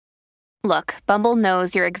Look, Bumble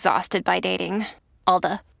knows you're exhausted by dating. All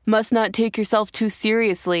the must not take yourself too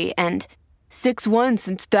seriously and 6'1"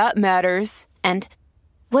 since that matters. And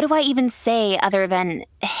what do I even say other than,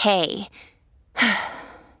 hey?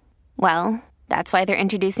 Well, that's why they're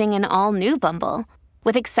introducing an all-new Bumble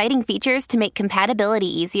with exciting features to make compatibility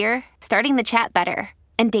easier, starting the chat better,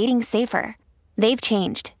 and dating safer. They've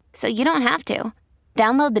changed, so you don't have to.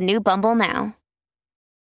 Download the new Bumble now.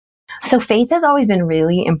 So faith has always been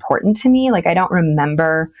really important to me. Like, I don't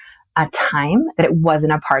remember a time that it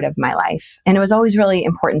wasn't a part of my life. And it was always really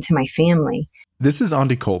important to my family. This is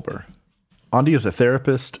Aundi Kolber. Aundi is a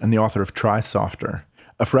therapist and the author of Try Softer,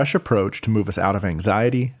 a fresh approach to move us out of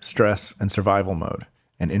anxiety, stress, and survival mode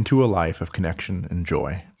and into a life of connection and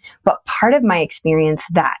joy. But part of my experience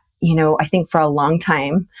that, I think for a long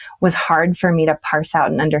time was hard for me to parse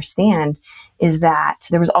out and understand is that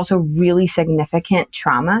there was also really significant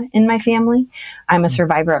trauma in my family. I'm a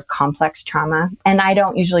survivor of complex trauma, and I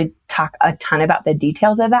don't usually talk a ton about the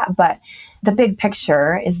details of that, but the big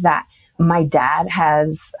picture is that my dad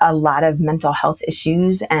has a lot of mental health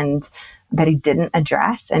issues and that he didn't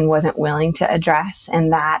address and wasn't willing to address.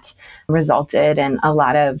 And that resulted in a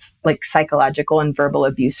lot of psychological and verbal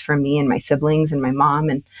abuse for me and my siblings and my mom.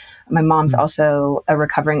 And my mom's also a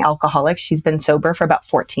recovering alcoholic. She's been sober for about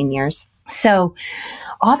 14 years. So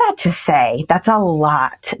all that to say, that's a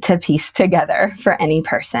lot to piece together for any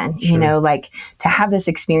person, Sure. To have this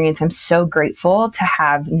experience. I'm so grateful to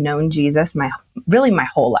have known Jesus my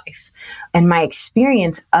whole life. And my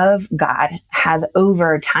experience of God has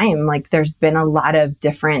over time, there's been a lot of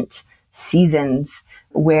different seasons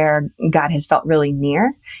where God has felt really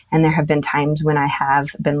near. And there have been times when I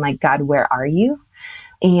have been like, God, where are you?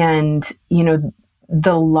 And,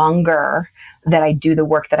 the longer that I do the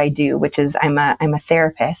work that I do, which is I'm a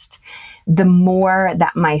therapist, the more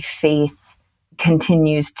that my faith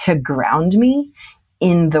continues to ground me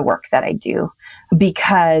in the work that I do.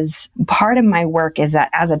 Because part of my work is that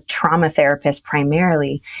as a trauma therapist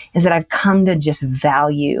primarily, is that I've come to just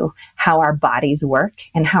value how our bodies work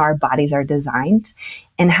and how our bodies are designed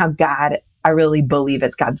and how I really believe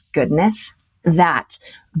it's God's goodness that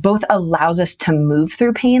both allows us to move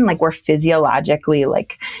through pain, we're physiologically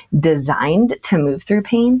designed to move through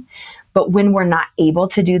pain. But when we're not able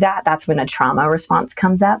to do that, that's when a trauma response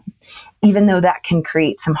comes up. Even though that can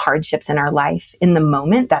create some hardships in our life, in the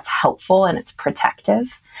moment, that's helpful and it's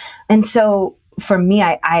protective. And so for me,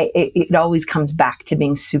 it always comes back to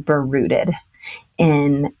being super rooted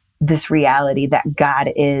in this reality that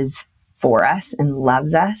God is for us and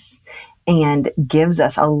loves us and gives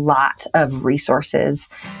us a lot of resources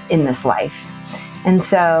in this life. And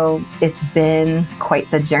so it's been quite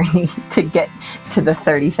the journey to get to the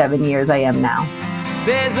 37 years I am now.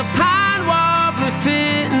 There's a pine warbler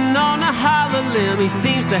sitting on a hollow limb. He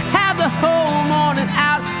seems to have the whole morning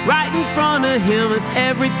out right in front of him. And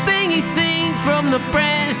everything he sings from the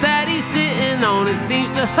branch that he's sitting on, it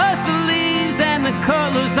seems to hush the leaves and the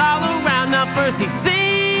colors all around. Now first he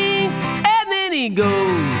sings and then he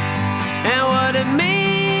goes. And what it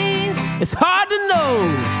means, it's hard to know.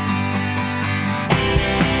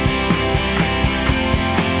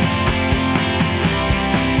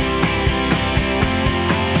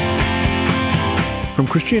 From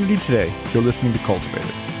Christianity Today, you're listening to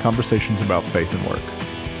Cultivated, conversations about faith and work.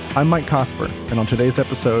 I'm Mike Cosper, and on today's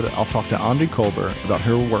episode, I'll talk to Aundi Kolber about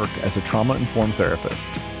her work as a trauma-informed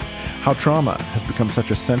therapist, how trauma has become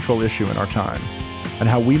such a central issue in our time, and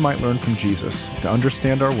how we might learn from Jesus to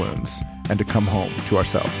understand our wounds and to come home to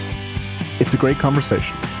ourselves. It's a great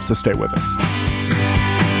conversation, so stay with us.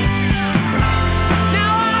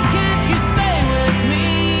 Now why can't you stay with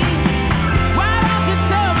me? Why don't you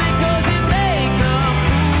tell me, 'cause it makes a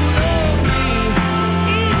fool of me.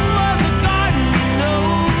 Eden was a garden,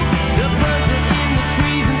 the birds were in the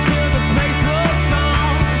trees until the place was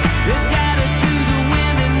gone. They scattered to the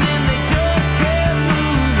wind and then they just kept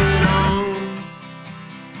moving on.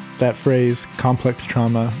 That phrase, complex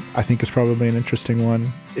trauma, I think is probably an interesting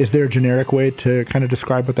one. Is there a generic way to kind of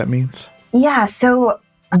describe what that means? Yeah, so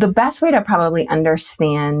the best way to probably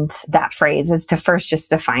understand that phrase is to first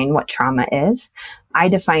just define what trauma is. I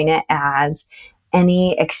define it as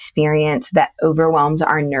any experience that overwhelms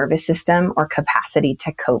our nervous system or capacity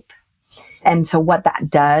to cope. And so what that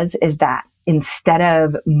does is that instead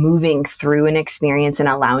of moving through an experience and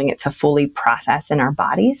allowing it to fully process in our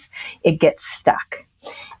bodies, it gets stuck.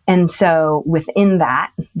 And so within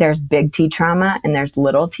that, there's big T trauma and there's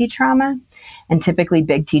little t trauma. And typically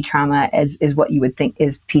big T trauma is what you would think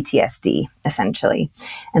is PTSD, essentially.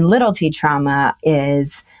 And little t trauma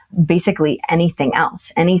is basically anything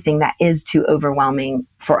else, anything that is too overwhelming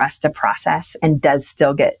for us to process and does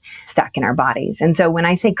still get stuck in our bodies. And so when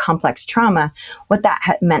I say complex trauma, what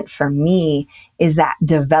that meant for me is that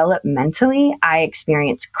developmentally, I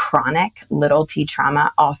experienced chronic little t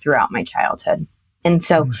trauma all throughout my childhood. And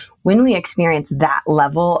so when we experience that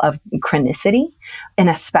level of chronicity, and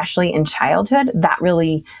especially in childhood, that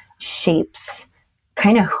really shapes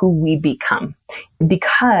kind of who we become,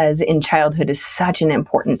 because in childhood is such an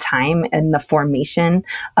important time in the formation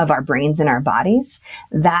of our brains and our bodies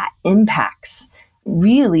that impacts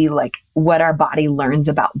really like what our body learns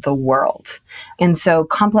about the world. And so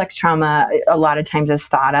complex trauma a lot of times is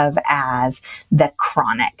thought of as the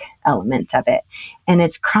chronic element of it. And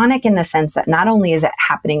it's chronic in the sense that not only is it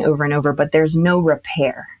happening over and over, but there's no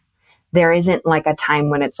repair. There isn't like a time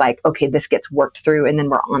when it's like, okay, this gets worked through and then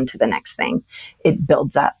we're on to the next thing. It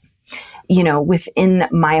builds up. You know, within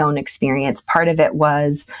my own experience, part of it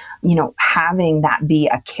was, you know, having that be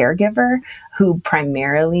a caregiver who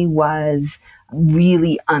primarily was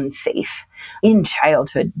really unsafe in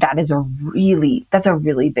childhood. That's a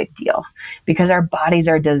really big deal, because our bodies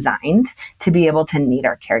are designed to be able to need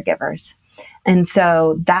our caregivers. And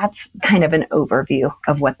so that's kind of an overview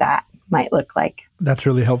of what that might look like. That's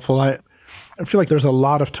really helpful. I feel like there's a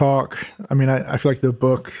lot of talk. I mean, I feel like the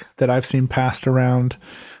book that I've seen passed around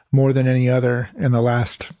more than any other in the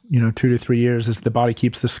last, 2 to 3 years is The Body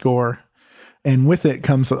Keeps the Score. And with it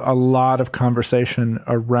comes a lot of conversation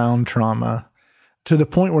around trauma, to the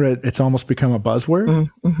point where it's almost become a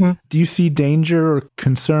buzzword. Mm-hmm. Do you see danger or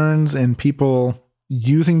concerns in people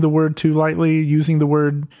using the word too lightly, using the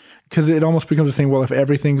word, because it almost becomes a thing, well, if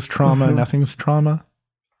everything's trauma, nothing's trauma?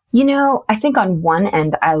 You know, I think on one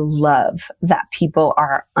end, I love that people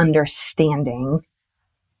are understanding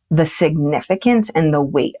the significance and the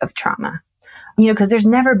weight of trauma, because there's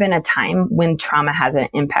never been a time when trauma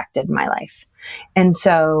hasn't impacted my life. And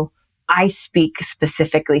so I speak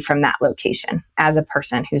specifically from that location as a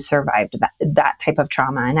person who survived that type of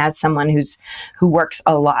trauma, and as someone who works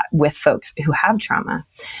a lot with folks who have trauma.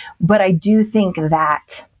 But I do think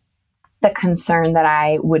that the concern that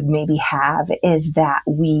I would maybe have is that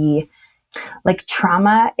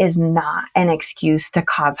trauma is not an excuse to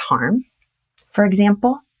cause harm, for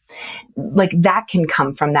example. Like that can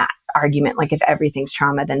come from that argument, like if everything's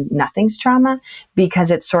trauma, then nothing's trauma,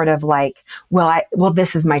 because it's sort of like, well,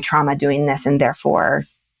 this is my trauma doing this, and therefore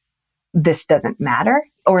this doesn't matter.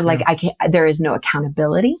 Or like, there is no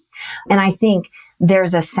accountability. And I think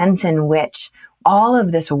there's a sense in which all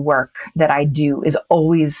of this work that I do is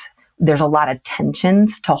always, there's a lot of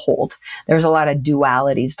tensions to hold. There's a lot of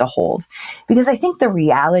dualities to hold, because I think the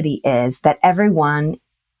reality is that everyone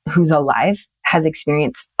who's alive has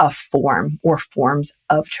experienced a form or forms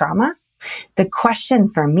of trauma. The question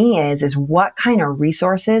for me is what kind of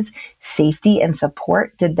resources, safety, and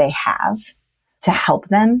support did they have to help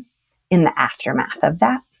them in the aftermath of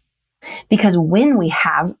that? Because when we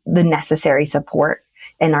have the necessary support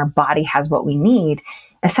and our body has what we need,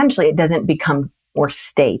 essentially it doesn't become or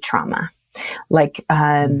stay trauma.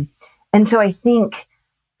 And so I think,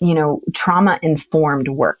 trauma-informed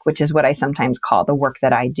work, which is what I sometimes call the work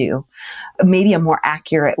that I do. Maybe a more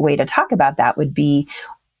accurate way to talk about that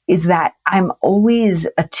is that I'm always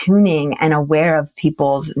attuning and aware of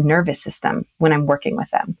people's nervous system when I'm working with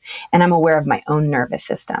them. And I'm aware of my own nervous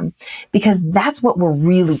system, because that's what we're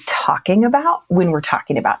really talking about when we're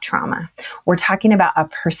talking about trauma. We're talking about a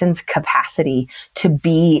person's capacity to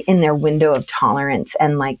be in their window of tolerance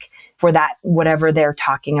and for that, whatever they're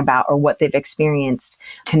talking about or what they've experienced,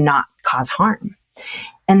 to not cause harm.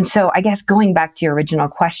 And so I guess going back to your original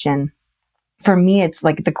question, for me, it's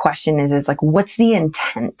like the question is what's the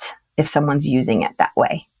intent if someone's using it that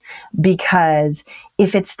way? Because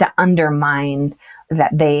if it's to undermine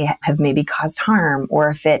that they have maybe caused harm, or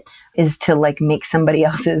if it is to make somebody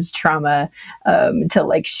else's trauma,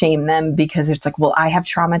 to shame them because it's well, I have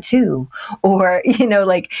trauma too. Or,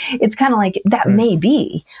 it's kind of that may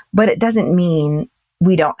be, but it doesn't mean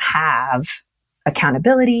we don't have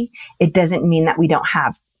accountability. It doesn't mean that we don't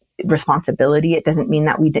have responsibility. It doesn't mean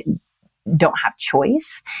that we don't have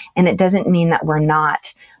choice. And it doesn't mean that we're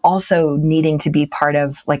not also needing to be part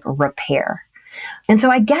of repair. And so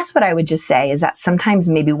I guess what I would just say is that sometimes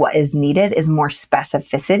maybe what is needed is more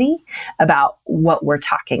specificity about what we're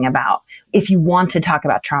talking about. If you want to talk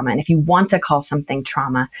about trauma, and if you want to call something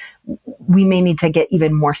trauma, we may need to get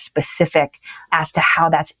even more specific as to how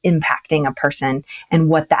that's impacting a person and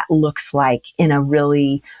what that looks like in a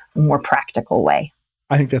really more practical way.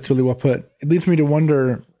 I think that's really well put. It leads me to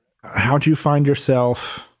wonder, how do you find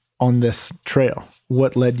yourself on this trail?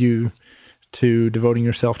 What led you to devoting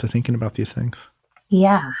yourself to thinking about these things?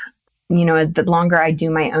 Yeah. The longer I do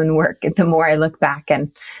my own work, the more I look back,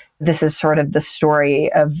 and this is sort of the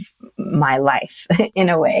story of my life in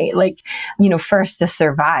a way. First to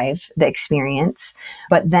survive the experience,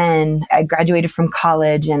 but then I graduated from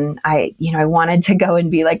college and I wanted to go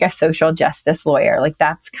and be like a social justice lawyer.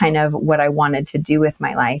 That's kind of what I wanted to do with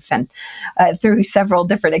my life. And through several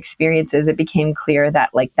different experiences, it became clear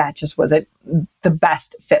that that just wasn't the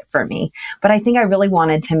best fit for me. But I think I really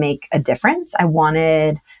wanted to make a difference. I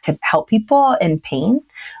wanted to help people in pain.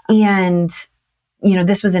 And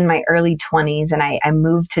this was in my early 20s, and I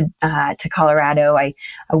moved to Colorado. I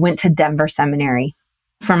went to Denver Seminary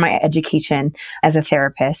for my education as a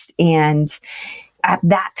therapist. And at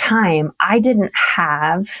that time, I didn't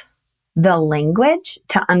have the language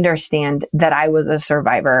to understand that I was a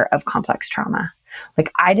survivor of complex trauma.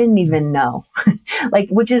 I didn't even know,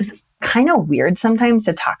 which is kind of weird sometimes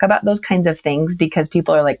to talk about those kinds of things, because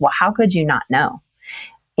people are like, well, how could you not know?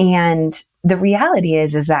 And the reality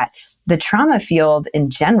is that the trauma field in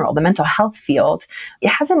general, the mental health field, it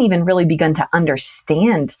hasn't even really begun to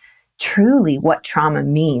understand truly what trauma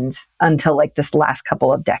means until this last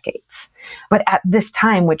couple of decades. But at this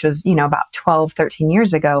time, which was, about 12, 13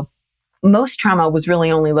 years ago, most trauma was really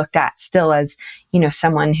only looked at still as,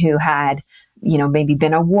 someone who had, maybe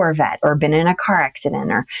been a war vet or been in a car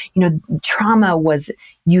accident, or, trauma was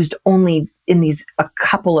used only in a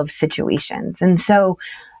couple of situations. And so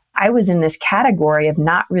I was in this category of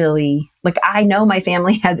not really, I know my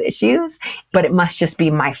family has issues, but it must just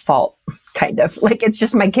be my fault, kind of. It's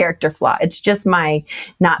just my character flaw. It's just my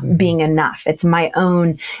not being enough. It's my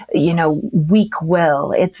own, weak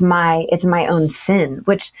will. It's my own sin,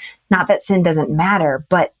 which, not that sin doesn't matter,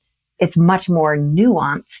 but it's much more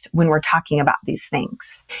nuanced when we're talking about these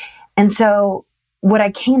things. And so what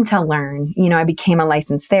I came to learn, I became a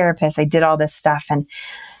licensed therapist. I did all this stuff.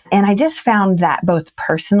 And I just found that both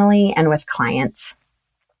personally and with clients,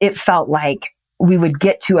 it felt like we would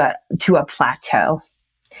get to a plateau,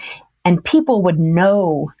 and people would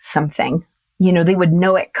know something, they would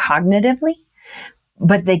know it cognitively,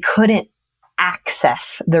 but they couldn't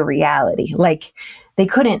access the reality. They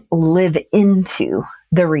couldn't live into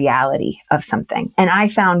the reality of something. And I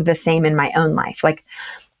found the same in my own life.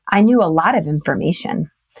 I knew a lot of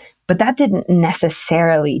information, but that didn't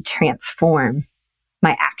necessarily transform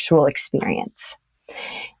my actual experience.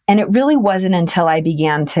 And it really wasn't until I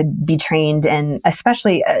began to be trained in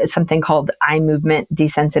especially something called eye movement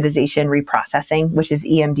desensitization reprocessing, which is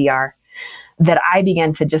EMDR, that I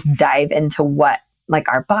began to just dive into what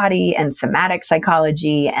our body and somatic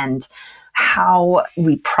psychology and how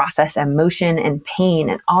we process emotion and pain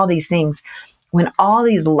and all these things, when all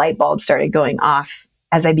these light bulbs started going off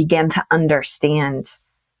as I began to understand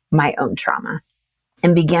my own trauma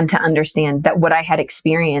and began to understand that what I had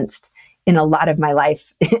experienced in a lot of my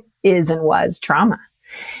life is and was trauma.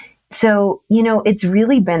 So, it's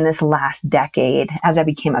really been this last decade as I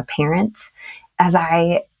became a parent, as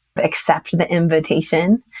I accept the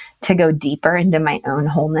invitation to go deeper into my own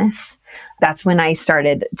wholeness. That's when I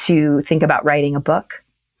started to think about writing a book.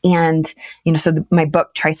 And, my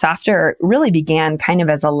book, Try Softer, really began kind of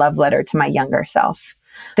as a love letter to my younger self.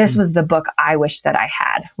 This was the book I wish that I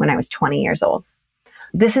had when I was 20 years old.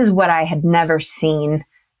 This is what I had never seen.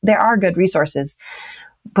 There are good resources,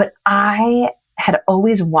 but I had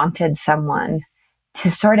always wanted someone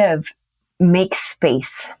to sort of make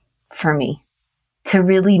space for me to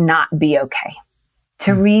really not be okay,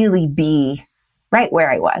 to really be right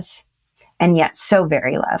where I was, and yet so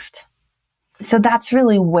very loved. So that's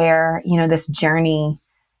really where, this journey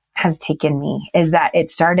has taken me, is that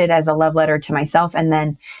it started as a love letter to myself, and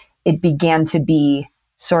then it began to be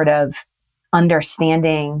sort of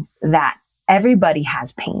understanding that everybody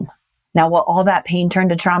has pain. Now, will all that pain turn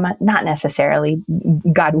to trauma? Not necessarily,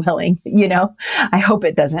 God willing, I hope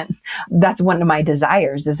it doesn't. That's one of my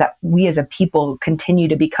desires, is that we as a people continue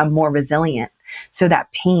to become more resilient so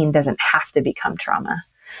that pain doesn't have to become trauma.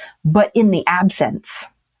 But in the absence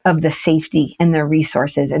of the safety and the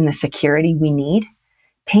resources and the security we need,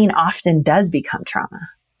 pain often does become trauma.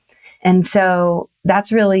 And so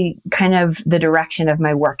that's really kind of the direction of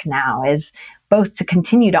my work now, is both to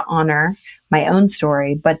continue to honor my own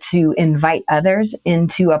story, but to invite others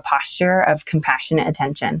into a posture of compassionate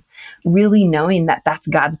attention, really knowing that that's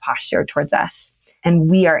God's posture towards us. And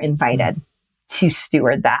we are invited to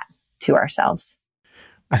steward that to ourselves.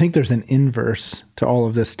 I think there's an inverse to all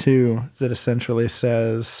of this too, that essentially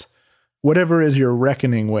says, whatever is you're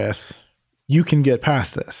reckoning with, you can get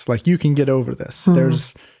past this. You can get over this.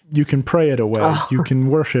 You can pray it away. You can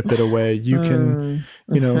worship it away. You can,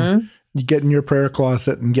 you get in your prayer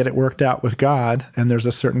closet and get it worked out with God. And there's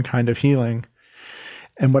a certain kind of healing.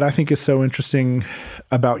 And what I think is so interesting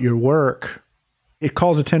about your work, it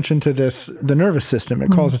calls attention to the nervous system.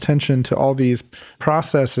 It calls attention to all these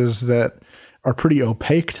processes that are pretty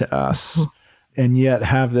opaque to us and yet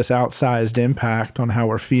have this outsized impact on how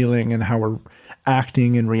we're feeling and how we're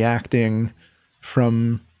acting and reacting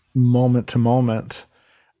from moment to moment.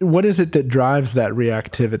 What is it that drives that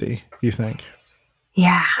reactivity, you think?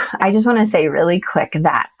 Yeah, I just want to say really quick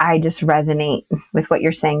that I just resonate with what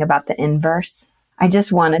you're saying about the inverse. I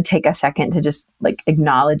just want to take a second to just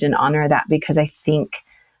acknowledge and honor that, because I think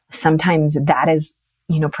sometimes that is,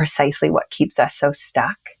 precisely what keeps us so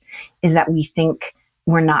stuck, is that we think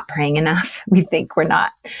we're not praying enough. We think we're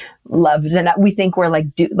not loved enough. We think we're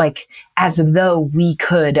as though we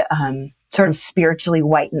could sort of spiritually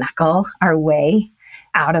white knuckle our way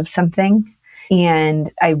out of something.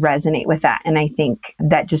 And I resonate with that. And I think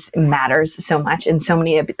that just matters so much. And so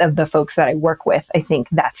many of the folks that I work with, I think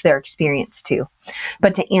that's their experience too.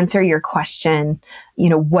 But to answer your question,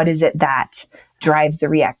 what is it that drives the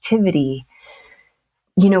reactivity?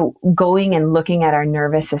 Going and looking at our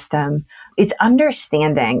nervous system, it's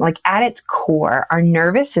understanding, at its core, our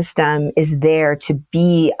nervous system is there to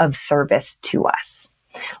be of service to us.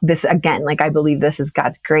 This, again, I believe this is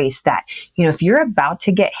God's grace that, if you're about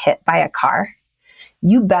to get hit by a car,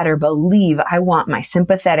 you better believe I want my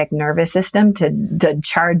sympathetic nervous system to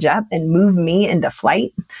charge up and move me into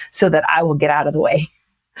flight so that I will get out of the way.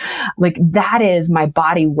 That is my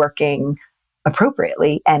body working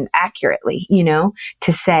appropriately and accurately,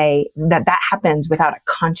 to say that happens without a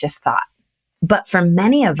conscious thought. But for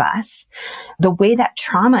many of us, the way that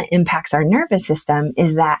trauma impacts our nervous system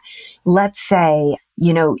is that, let's say,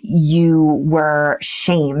 you were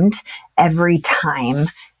shamed every time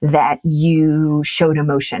that you showed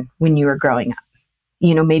emotion when you were growing up.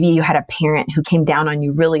 Maybe you had a parent who came down on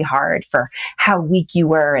you really hard for how weak you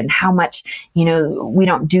were and how much, we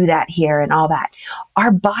don't do that here and all that. Our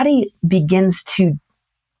body begins to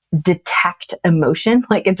detect emotion,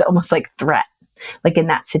 it's almost like threat, in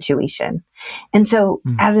that situation. And so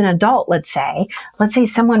as an adult, let's say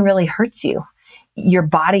someone really hurts you, your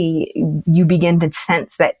body, you begin to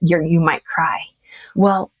sense that you might cry.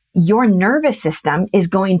 Well, your nervous system is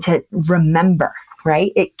going to remember,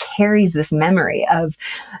 right? It carries this memory of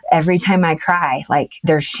every time I cry,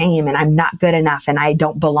 there's shame and I'm not good enough and I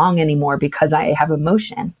don't belong anymore because I have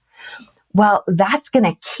emotion. Well, that's going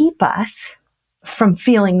to keep us from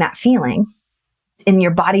feeling that feeling. And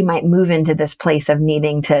your body might move into this place of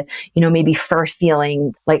needing to, maybe first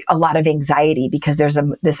feeling a lot of anxiety because there's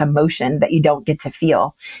this emotion that you don't get to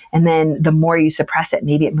feel. And then the more you suppress it,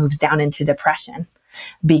 maybe it moves down into depression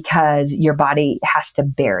because your body has to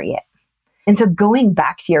bury it. And so going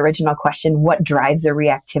back to your original question, what drives the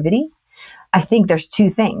reactivity? I think there's two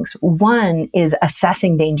things. One is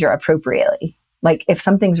assessing danger appropriately. If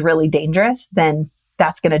something's really dangerous, then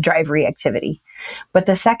that's going to drive reactivity. But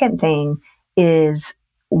the second thing is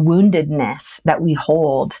woundedness that we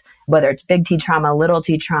hold, whether it's big T trauma, little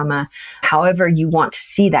t trauma, however you want to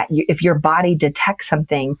see that. If your body detects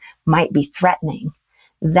something might be threatening,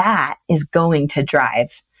 that is going to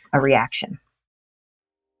drive a reaction.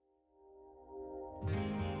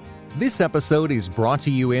 This episode is brought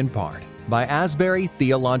to you in part by Asbury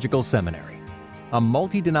Theological Seminary, a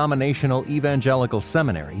multi-denominational evangelical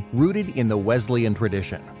seminary rooted in the Wesleyan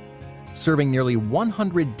tradition. Serving nearly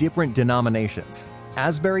 100 different denominations,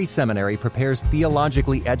 Asbury Seminary prepares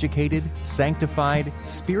theologically educated, sanctified,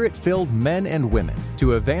 spirit-filled men and women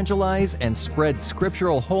to evangelize and spread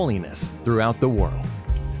scriptural holiness throughout the world.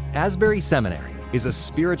 Asbury Seminary is a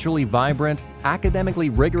spiritually vibrant, academically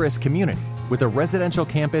rigorous community with a residential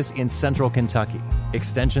campus in central Kentucky,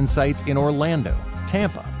 extension sites in Orlando,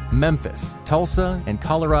 Tampa, Memphis, Tulsa, and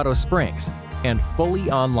Colorado Springs, and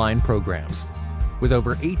fully online programs. With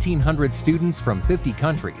over 1,800 students from 50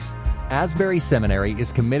 countries, Asbury Seminary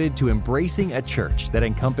is committed to embracing a church that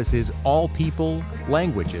encompasses all people,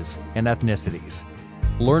 languages, and ethnicities.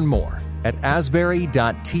 Learn more at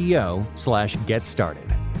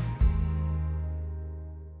asbury.to/getstarted.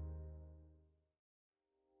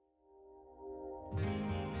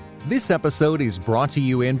 This episode is brought to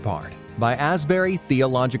you in part by Asbury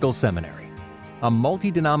Theological Seminary, a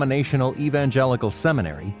multi-denominational evangelical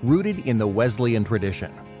seminary rooted in the Wesleyan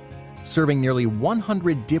tradition. Serving nearly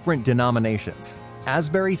 100 different denominations,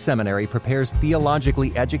 Asbury Seminary prepares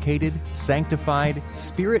theologically educated, sanctified,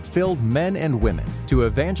 spirit-filled men and women to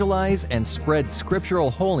evangelize and spread scriptural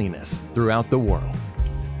holiness throughout the world.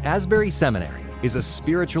 Asbury Seminary is a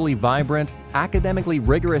spiritually vibrant, academically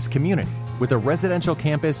rigorous community with a residential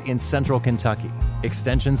campus in central Kentucky,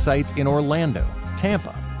 extension sites in Orlando,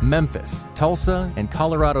 Tampa, Memphis, Tulsa, and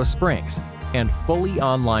Colorado Springs, and fully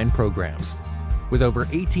online programs. With over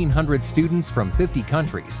 1,800 students from 50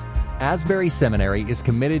 countries, Asbury Seminary is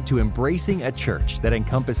committed to embracing a church that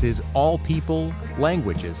encompasses all people,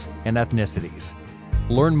 languages, and ethnicities.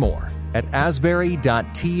 Learn more at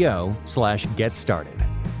asbury.to/get-started.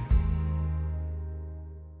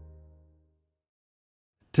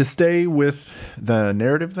 To stay with the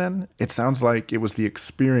narrative then, it sounds like it was the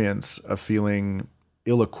experience of feeling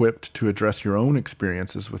ill-equipped to address your own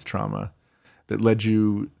experiences with trauma that led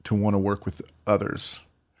you to want to work with others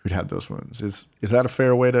who'd had those wounds. Is that a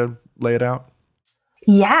fair way to lay it out?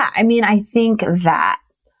 Yeah, I mean, I think that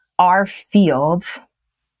our field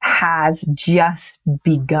has just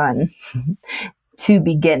begun to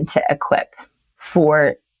equip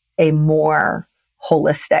for a more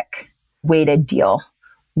holistic way to deal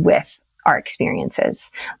with our experiences.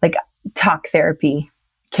 Like, talk therapy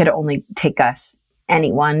could only take us,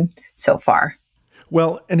 anyone, so far.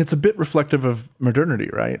 Well, and it's a bit reflective of modernity,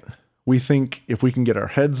 right? We think if we can get our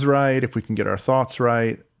heads right, if we can get our thoughts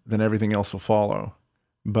right, then everything else will follow.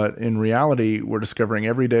 But in reality, we're discovering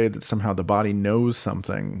every day that somehow the body knows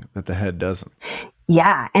something that the head doesn't.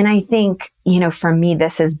 Yeah. And I think, for me,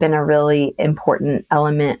 this has been a really important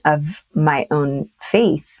element of my own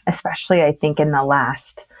faith, especially I think in the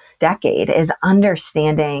last decade, is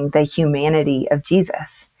understanding the humanity of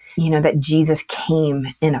Jesus. That Jesus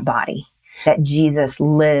came in a body, that Jesus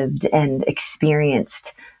lived and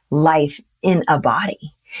experienced life in a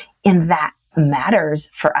body. And that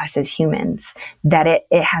matters for us as humans, that it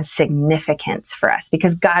has significance for us,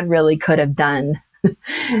 because God really could have done,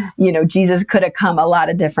 Jesus could have come a lot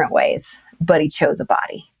of different ways, but he chose a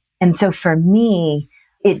body. And so for me,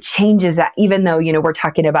 it changes that, even though, we're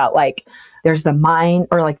talking about like, there's the mind,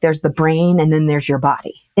 or like there's the brain, and then there's your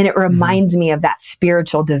body. And it reminds me of that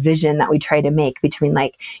spiritual division that we try to make between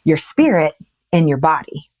like your spirit and your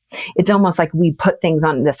body. It's almost like we put things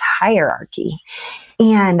on this hierarchy.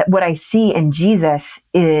 And what I see in Jesus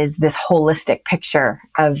is this holistic picture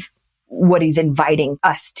of what he's inviting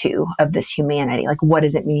us to, of this humanity. Like, what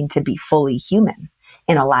does it mean to be fully human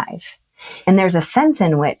and alive? And there's a sense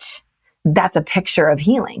in which that's a picture of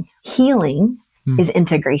healing. Healing is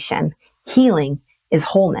integration. Healing is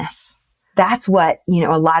wholeness. That's what,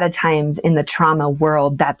 a lot of times in the trauma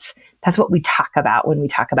world, that's what we talk about when we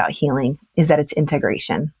talk about healing, is that it's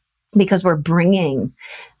integration. Because we're bringing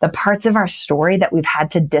the parts of our story that we've had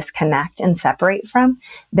to disconnect and separate from,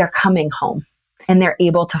 they're coming home, and they're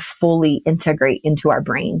able to fully integrate into our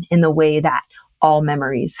brain in the way that all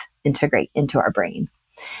memories integrate into our brain.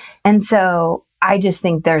 And so I just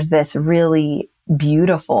think there's this really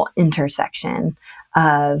beautiful intersection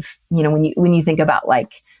of, when you think about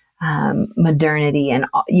like modernity and,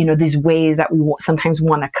 these ways that we sometimes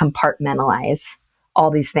want to compartmentalize all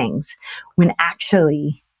these things, when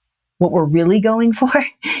actually what we're really going for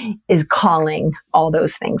is calling all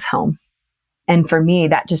those things home. And for me,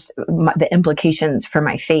 that just, the implications for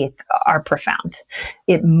my faith are profound.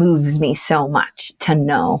 It moves me so much to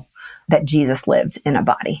know that Jesus lived in a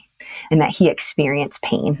body, and that he experienced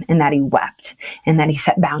pain, and that he wept, and that he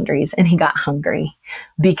set boundaries, and he got hungry,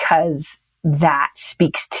 because that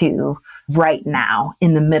speaks to right now,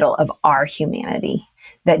 in the middle of our humanity,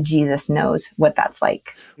 that Jesus knows what that's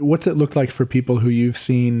like. What's it look like for people who you've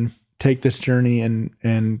seen take this journey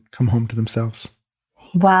and come home to themselves?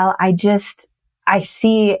 Well, I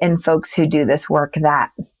see in folks who do this work that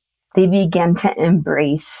they begin to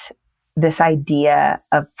embrace this idea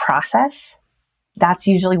of process. That's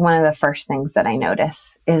usually one of the first things that I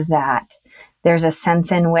notice, is that there's a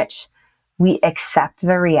sense in which we accept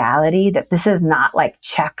the reality that this is not like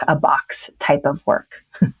check a box type of work.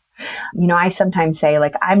 I sometimes say,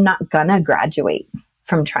 like, I'm not gonna graduate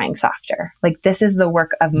from trying softer. Like, this is the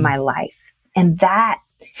work of my life. And that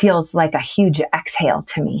feels like a huge exhale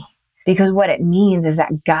to me, because what it means is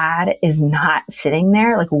that God is not sitting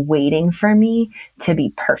there like waiting for me to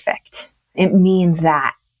be perfect. It means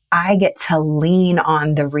that I get to lean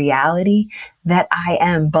on the reality that I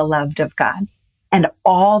am beloved of God, and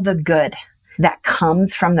all the good that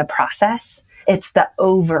comes from the process. It's the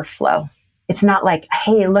overflow. It's not like,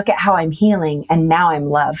 hey, look at how I'm healing and now I'm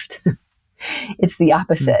loved. It's the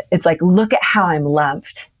opposite. It's like, look at how I'm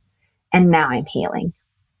loved and now I'm healing.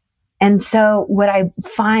 And so what I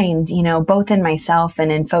find, both in myself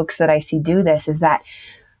and in folks that I see do this, is that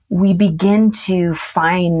we begin to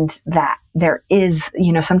find that there is,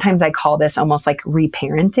 sometimes I call this almost like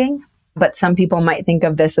reparenting, but some people might think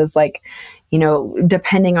of this as like,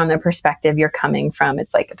 depending on the perspective you're coming from,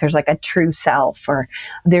 it's like there's like a true self, or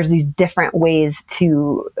there's these different ways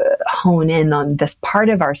to hone in on this part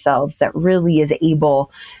of ourselves that really is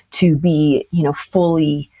able to be,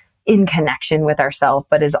 fully in connection with ourselves,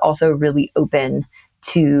 but is also really open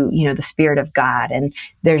to, the Spirit of God. And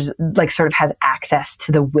there's like sort of has access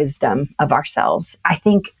to the wisdom of ourselves. I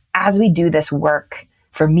think as we do this work,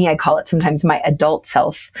 for me, I call it sometimes my adult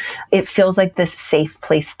self, it feels like this safe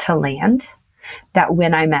place to land, that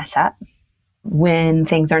when I mess up, when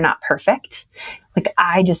things are not perfect, like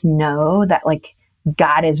I just know that like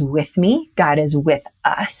God is with me, God is with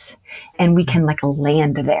us, and we can like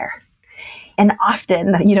land there. And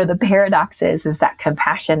often, the paradox is that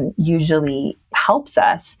compassion usually helps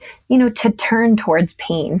us, to turn towards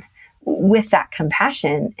pain with that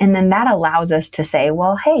compassion. And then that allows us to say,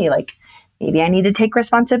 well, hey, like maybe I need to take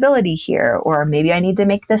responsibility here, or maybe I need to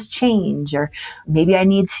make this change, or maybe I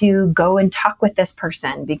need to go and talk with this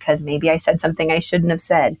person because maybe I said something I shouldn't have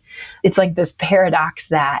said. It's like this paradox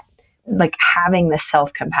that like having this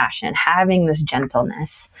self-compassion, having this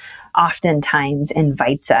gentleness oftentimes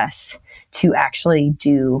invites us to actually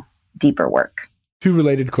do deeper work. Two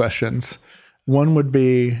related questions. One would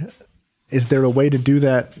be, is there a way to do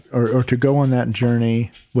that or to go on that journey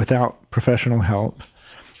without professional help?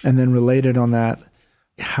 And then related on that,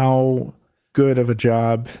 how good of a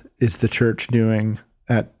job is the church doing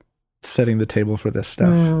at setting the table for this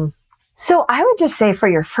stuff? So I would just say for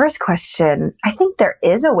your first question, I think there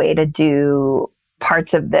is a way to do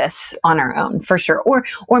parts of this on our own for sure,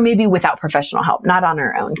 or maybe without professional help, not on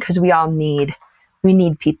our own, because we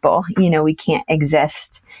need people. We can't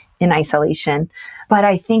exist in isolation. But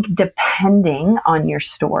I think depending on your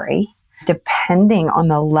story, depending on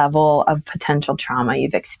the level of potential trauma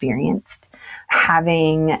you've experienced,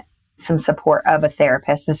 having some support of a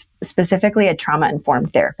therapist, specifically a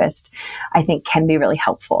trauma-informed therapist, I think can be really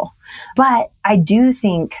helpful. But I do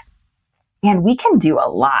think, man, we can do a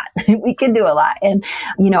lot. We can do a lot. And,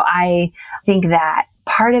 I think that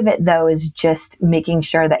part of it, though, is just making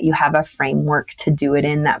sure that you have a framework to do it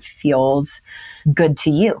in that feels good to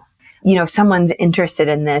you. If someone's interested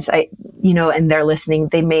in this, and they're listening,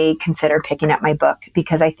 they may consider picking up my book,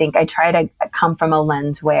 because I think I try to come from a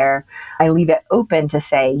lens where I leave it open to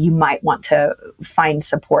say you might want to find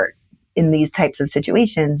support in these types of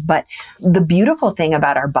situations. But the beautiful thing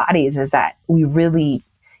about our bodies is that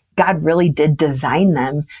God really did design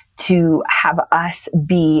them to have us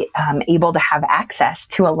be able to have access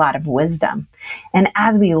to a lot of wisdom. And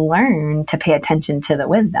as we learn to pay attention to the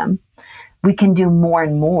wisdom, we can do more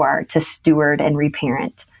and more to steward and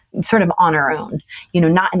reparent sort of on our own,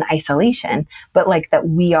 not in isolation, but like that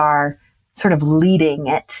we are sort of leading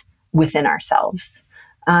it within ourselves.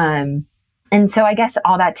 And so I guess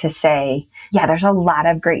all that to say, yeah, there's a lot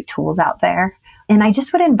of great tools out there. And I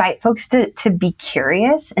just would invite folks to be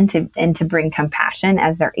curious and to bring compassion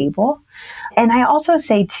as they're able. And I also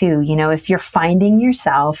say too, if you're finding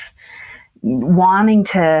yourself wanting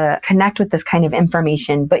to connect with this kind of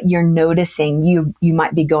information, but you're noticing you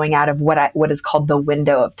might be going out of what is called the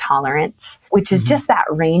window of tolerance, which is just that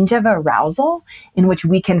range of arousal in which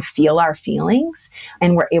we can feel our feelings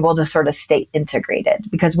and we're able to sort of stay integrated.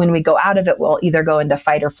 Because when we go out of it, we'll either go into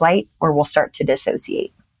fight or flight, or we'll start to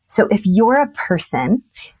dissociate. So if you're a person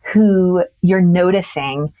who you're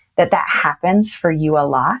noticing that happens for you a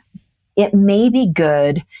lot, it may be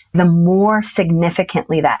good, the more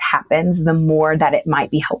significantly that happens, the more that it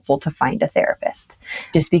might be helpful to find a therapist,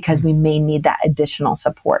 just because we may need that additional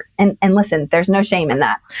support. And listen, there's no shame in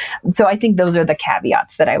that. So I think those are the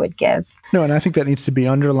caveats that I would give. No, and I think that needs to be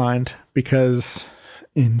underlined, because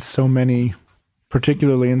in so many,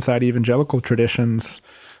 particularly inside evangelical traditions,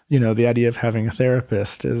 the idea of having a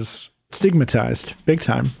therapist is stigmatized big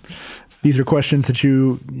time. These are questions that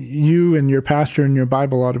you and your pastor and your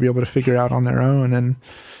Bible ought to be able to figure out on their own. And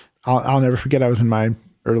I'll never forget, I was in my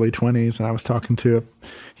early 20s and I was talking to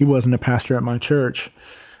he wasn't a pastor at my church.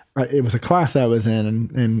 It was a class I was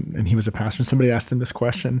in, and he was a pastor. And somebody asked him this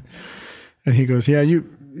question, and he goes, "Yeah,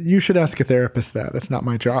 you should ask a therapist that. That's not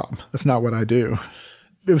my job. That's not what I do."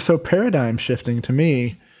 It was so paradigm shifting to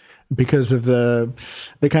me, because of the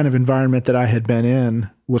kind of environment that I had been in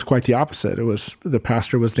was quite the opposite. It was the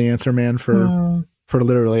pastor was the answer man for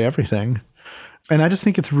literally everything. And I just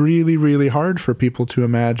think it's really, really hard for people to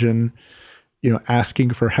imagine,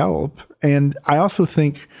 asking for help. And I also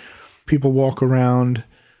think people walk around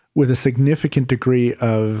with a significant degree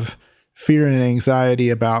of fear and anxiety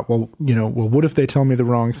about, what if they tell me the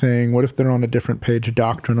wrong thing? What if they're on a different page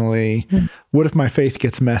doctrinally? What if my faith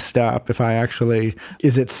gets messed up?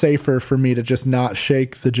 Is it safer for me to just not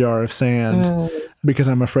shake the jar of sand because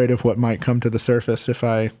I'm afraid of what might come to the surface if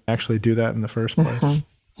I actually do that in the first place?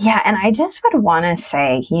 Yeah. And I just would want to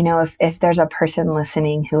say, if there's a person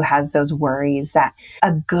listening who has those worries, that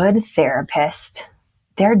a good therapist,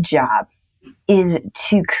 their job is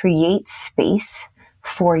to create space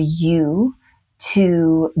for you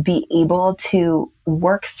to be able to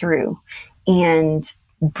work through and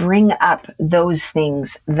bring up those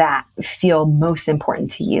things that feel most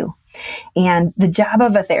important to you. And the job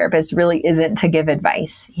of a therapist really isn't to give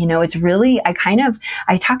advice. It's really, I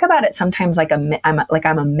talk about it sometimes like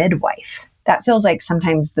I'm a midwife. That feels like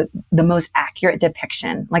sometimes the most accurate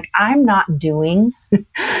depiction. Like I'm not doing,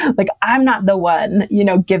 like I'm not the one,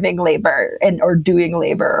 giving labor or doing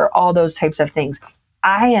labor or all those types of things.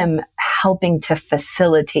 I am helping to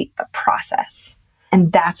facilitate the process.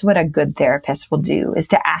 And that's what a good therapist will do, is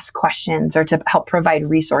to ask questions or to help provide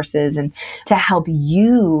resources and to help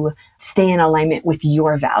you stay in alignment with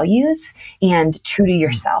your values and true to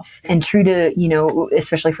yourself and true to,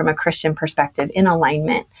 especially from a Christian perspective, in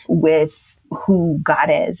alignment with who God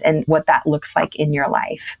is and what that looks like in your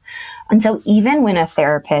life. And so even when a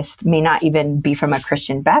therapist may not even be from a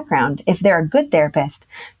Christian background, if they're a good therapist,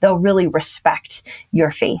 they'll really respect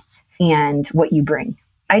your faith and what you bring.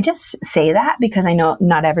 I just say that because I know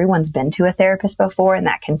not everyone's been to a therapist before, and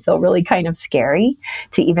that can feel really kind of scary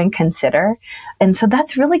to even consider. And so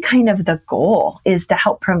that's really kind of the goal, is to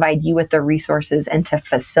help provide you with the resources and to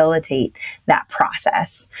facilitate that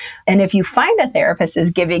process. And if you find a therapist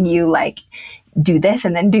is giving you like, do this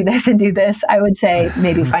and then do this and do this, I would say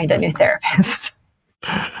maybe find a new therapist.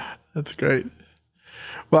 That's great.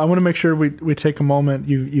 Well, I want to make sure we take a moment.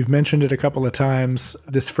 You've mentioned it a couple of times,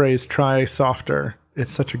 this phrase, try softer. It's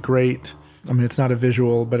such a great, it's not a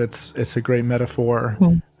visual, but it's a great metaphor.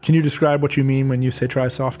 Can you describe what you mean when you say try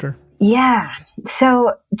softer? Yeah.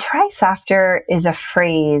 So try softer is a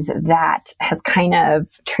phrase that has kind of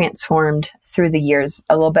transformed through the years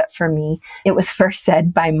a little bit for me. It was first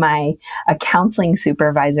said by a counseling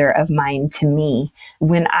supervisor of mine to me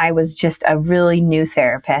when I was just a really new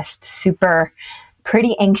therapist,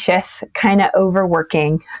 pretty anxious, kind of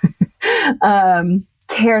overworking,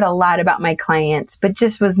 cared a lot about my clients, but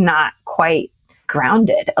just was not quite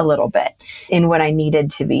grounded a little bit in what I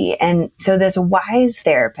needed to be. And so this wise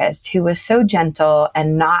therapist who was so gentle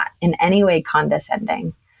and not in any way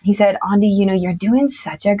condescending, he said, Andi, you're doing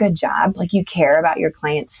such a good job. Like you care about your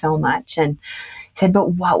clients so much. And he said, but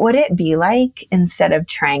what would it be like instead of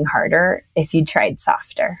trying harder if you tried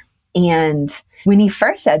softer? And when he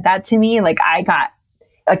first said that to me, like I got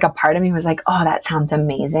like a part of me was like, oh, that sounds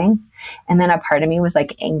amazing. And then a part of me was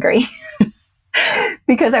like angry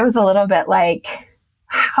because I was a little bit like,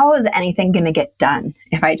 how is anything going to get done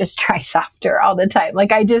if I just try softer all the time?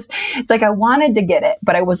 Like it's like I wanted to get it,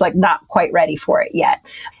 but I was like not quite ready for it yet.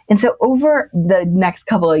 And so over the next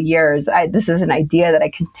couple of years, this is an idea that I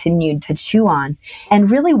continued to chew on.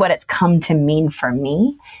 And really what it's come to mean for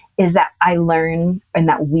me is that I learn and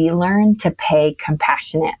that we learn to pay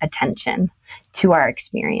compassionate attention to our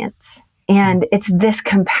experience. And it's this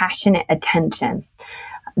compassionate attention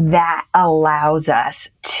that allows us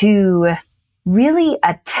to really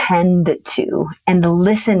attend to and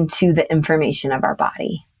listen to the information of our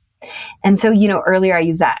body. And so, earlier I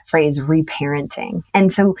used that phrase, reparenting.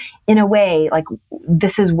 And so in a way, like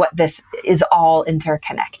this is what this is all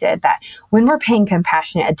interconnected, that when we're paying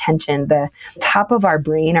compassionate attention, the top of our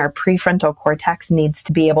brain, our prefrontal cortex, needs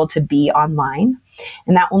to be able to be online.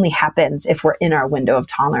 And that only happens if we're in our window of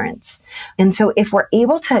tolerance. And so if we're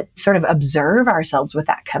able to sort of observe ourselves with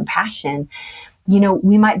that compassion,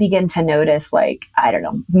 we might begin to notice, like, I don't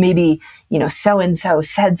know, maybe, so-and-so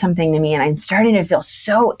said something to me and I'm starting to feel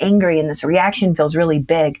so angry and this reaction feels really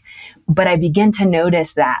big. But I begin to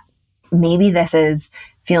notice that maybe this is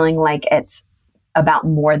feeling like it's about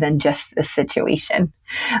more than just the situation,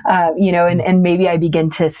 and maybe I begin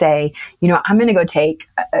to say, I'm going to go take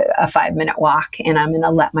a 5-minute walk and I'm going to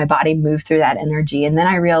let my body move through that energy. And then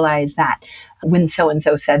I realized that when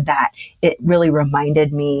so-and-so said that, it really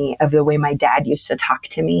reminded me of the way my dad used to talk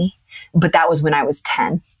to me. But that was when I was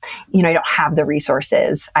 10. I don't have the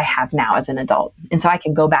resources I have now as an adult. And so I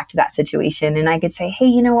can go back to that situation and I could say, hey,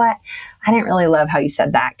 you know what? I didn't really love how you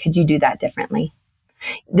said that. Could you do that differently?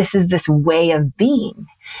 This is this way of being,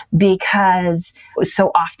 because so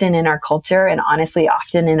often in our culture, and honestly,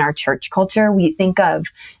 often in our church culture, we think of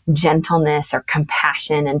gentleness or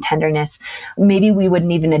compassion and tenderness. Maybe we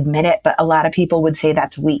wouldn't even admit it, but a lot of people would say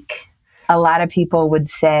that's weak. A lot of people would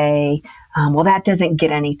say, well, that doesn't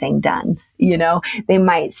get anything done. They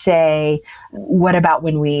might say, what about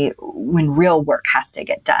when real work has to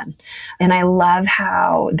get done? And I love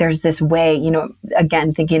how there's this way,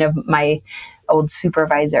 again, thinking of my old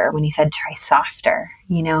supervisor when he said, try softer.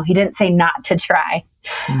 He didn't say not to try,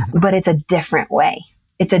 but it's a different way.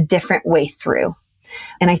 It's a different way through.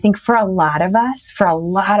 And I think for a lot of us, for a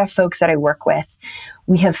lot of folks that I work with,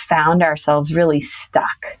 we have found ourselves really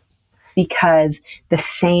stuck because the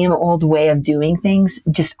same old way of doing things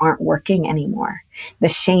just aren't working anymore. The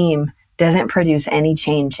shame doesn't produce any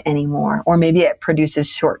change anymore, or maybe it produces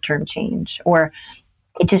short-term change, or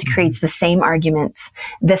it just creates the same arguments,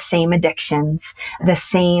 the same addictions, the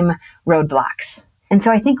same roadblocks. And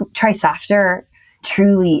so I think Try Softer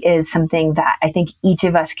truly is something that I think each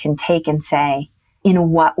of us can take and say,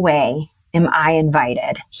 in what way am I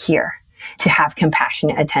invited here to have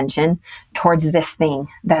compassionate attention towards this thing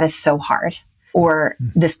that is so hard, or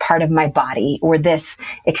this part of my body, or this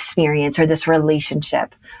experience, or this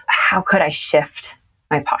relationship? How could I shift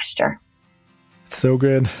my posture? So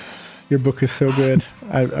good. Your book is so good.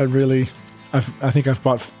 I think I've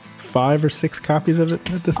bought 5 or 6 copies of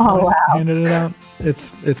it at this point. Oh, wow. Handed it out.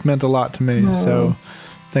 It's meant a lot to me. So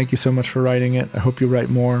thank you so much for writing it. I hope you write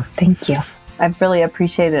more. Thank you. I've really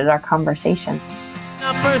appreciated our conversation.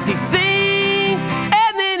 Now first he sings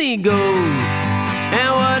and then he goes,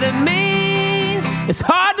 and what it means, it's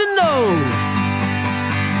hard to know.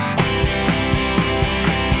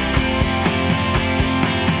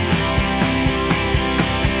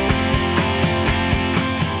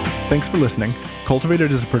 Thanks for listening.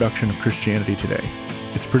 Cultivated is a production of Christianity Today.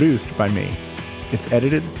 It's produced by me. It's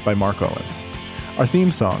edited by Mark Owens. Our theme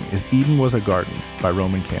song is Eden Was a Garden by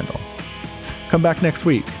Roman Candle. Come back next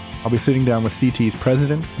week. I'll be sitting down with CT's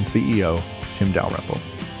president and CEO, Tim Dalrymple.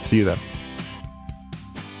 See you then.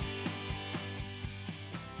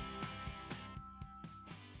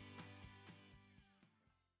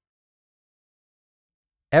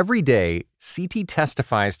 Every day, CT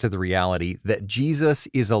testifies to the reality that Jesus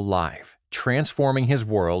is alive, transforming his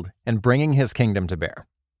world and bringing his kingdom to bear.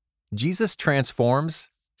 Jesus transforms,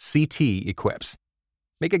 CT equips.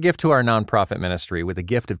 Make a gift to our nonprofit ministry with a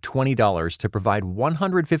gift of $20 to provide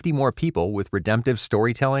 150 more people with redemptive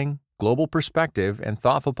storytelling, global perspective, and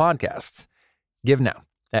thoughtful podcasts. Give now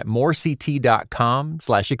at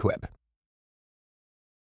morect.com/equip.